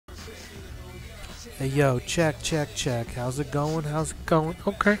Hey yo, check, check, check. How's it going? How's it going?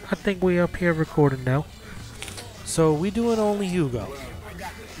 Okay, I think we up here recording now. So we doing only Hugo,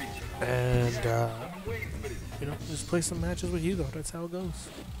 and just play some matches with Hugo. That's how it goes.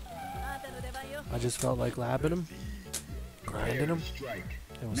 I just felt like labbing him, grinding him,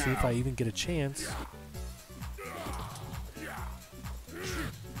 and we'll see if I even get a chance.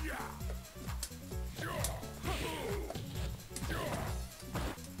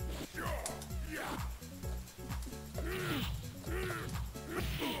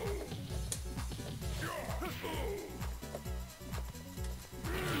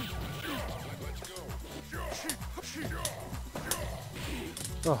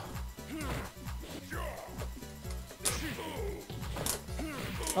 Oh.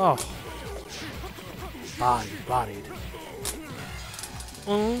 Oh. Bodied.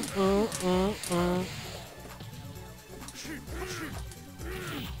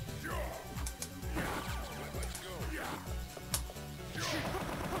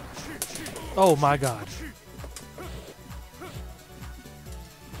 Oh my god.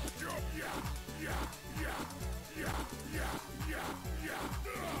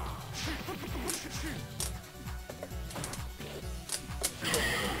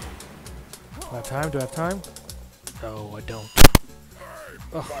 Do I have time? Do I have time? No, I don't.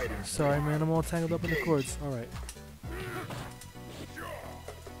 Oh, sorry, man. I'm all tangled up in the cords. All right.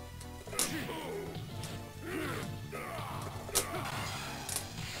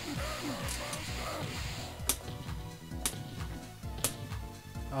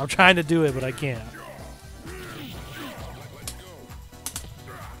 I'm trying to do it, but I can't.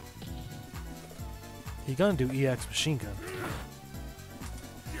 He gonna do EX machine gun.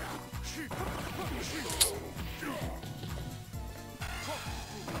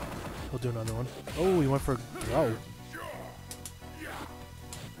 He'll do another one. Oh, he went for a throw.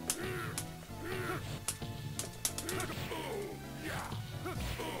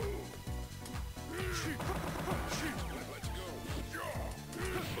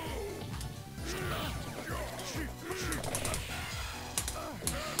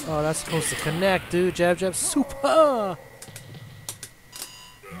 Oh, that's supposed to connect, dude. Jab, jab, super.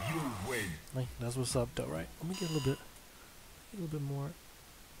 Like, that's what's up, though, right? Let me get a little bit more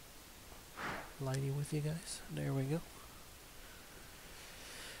lighty with you guys. There we go.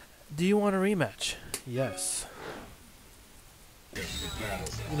 Do you want a rematch? Yes.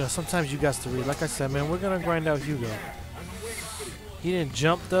 You know, sometimes you got to read. Like I said, man, we're gonna grind out Hugo. He didn't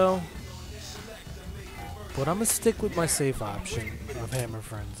jump though. But I'm going to stick with my safe option of Hammer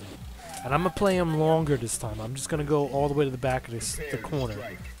Frenzy. And I'm going to play him longer this time. I'm just going to go all the way to the back of the corner.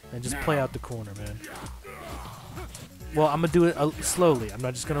 And just play out the corner, man. Well, I'm going to do it slowly. I'm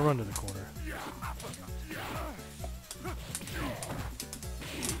not just going to run to the corner.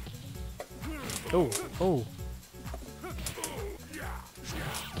 Oh, oh.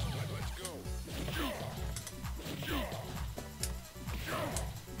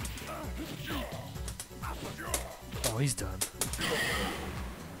 Oh, he's done.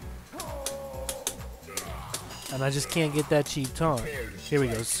 And I just can't get that cheap taunt. Here we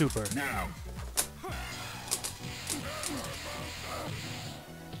go, super.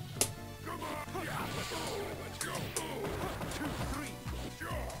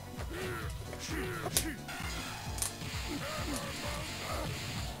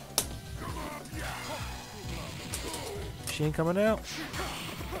 She ain't coming out.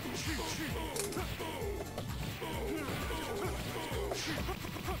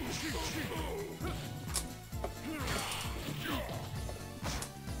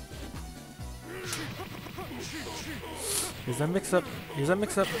 Here's that mix up. Here's that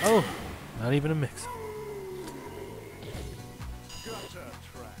mix up. Oh, not even a mix.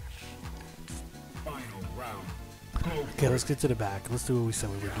 Okay, let's get to the back. Let's do what we said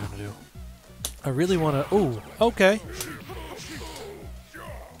we were going to do. I really want to. Oh, okay.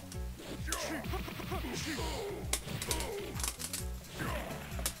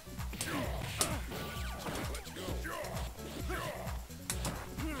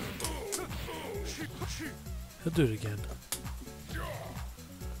 He'll do it again.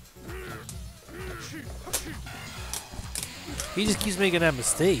 He just keeps making that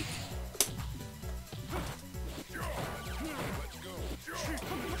mistake.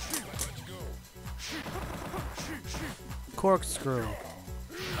 Corkscrew.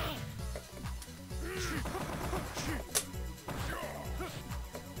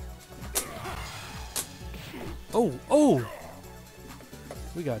 Oh, oh!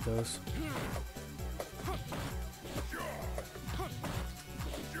 We got those.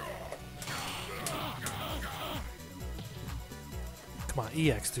 Come on,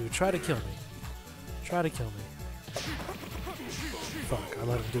 EX, dude. Try to kill me. Try to kill me. Fuck, I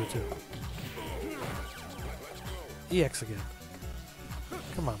let him do it too. EX again.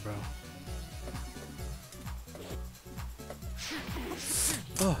 Come on, bro.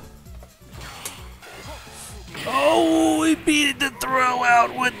 Oh. Oh, we beat the throw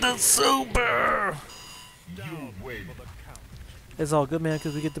out with the super. It's all good, man,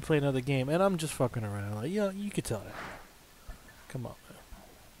 because we get to play another game, and I'm just fucking around. Like, yeah, you could tell that. Come on, man.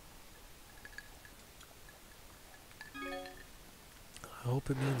 I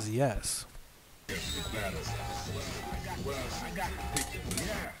hope it means yes.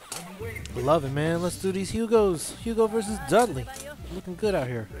 Love it, man. Let's do these Hugos. Hugo versus Dudley. Looking good out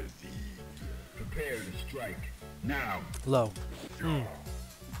here. Prepare to strike now. Low.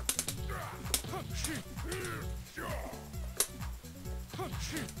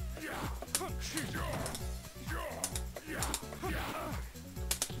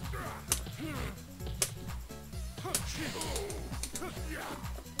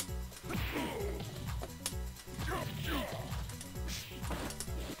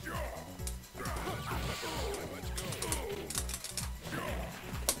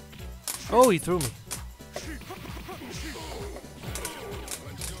 Oh, he threw me.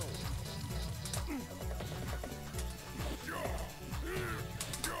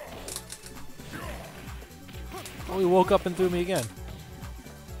 Oh, he woke up and threw me again.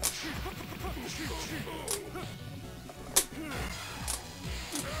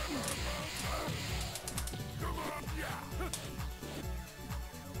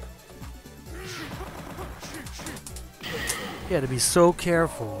 You had to be so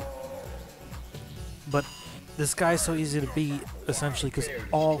careful. But this guy's so easy to beat, essentially, because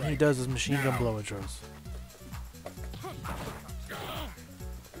all he does is machine gun blow intros.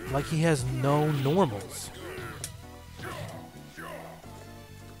 Like he has no normals.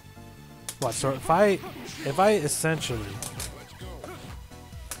 What? So if I essentially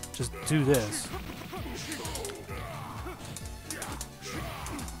just do this,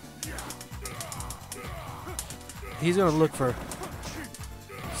 he's gonna look for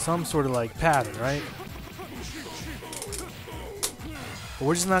some sort of like pattern, right? But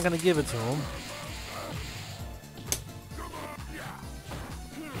we're just not gonna give it to him.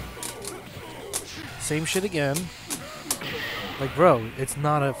 Same shit again. Like, bro, it's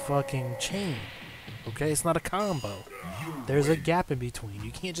not a fucking chain. Okay? It's not a combo. There's a gap in between.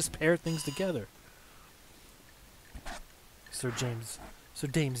 You can't just pair things together. Sir James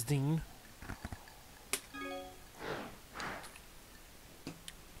Dean.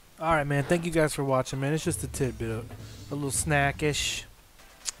 Alright, man. Thank you guys for watching, man. It's just a tidbit. A little snackish.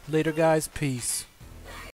 Later, guys. Peace.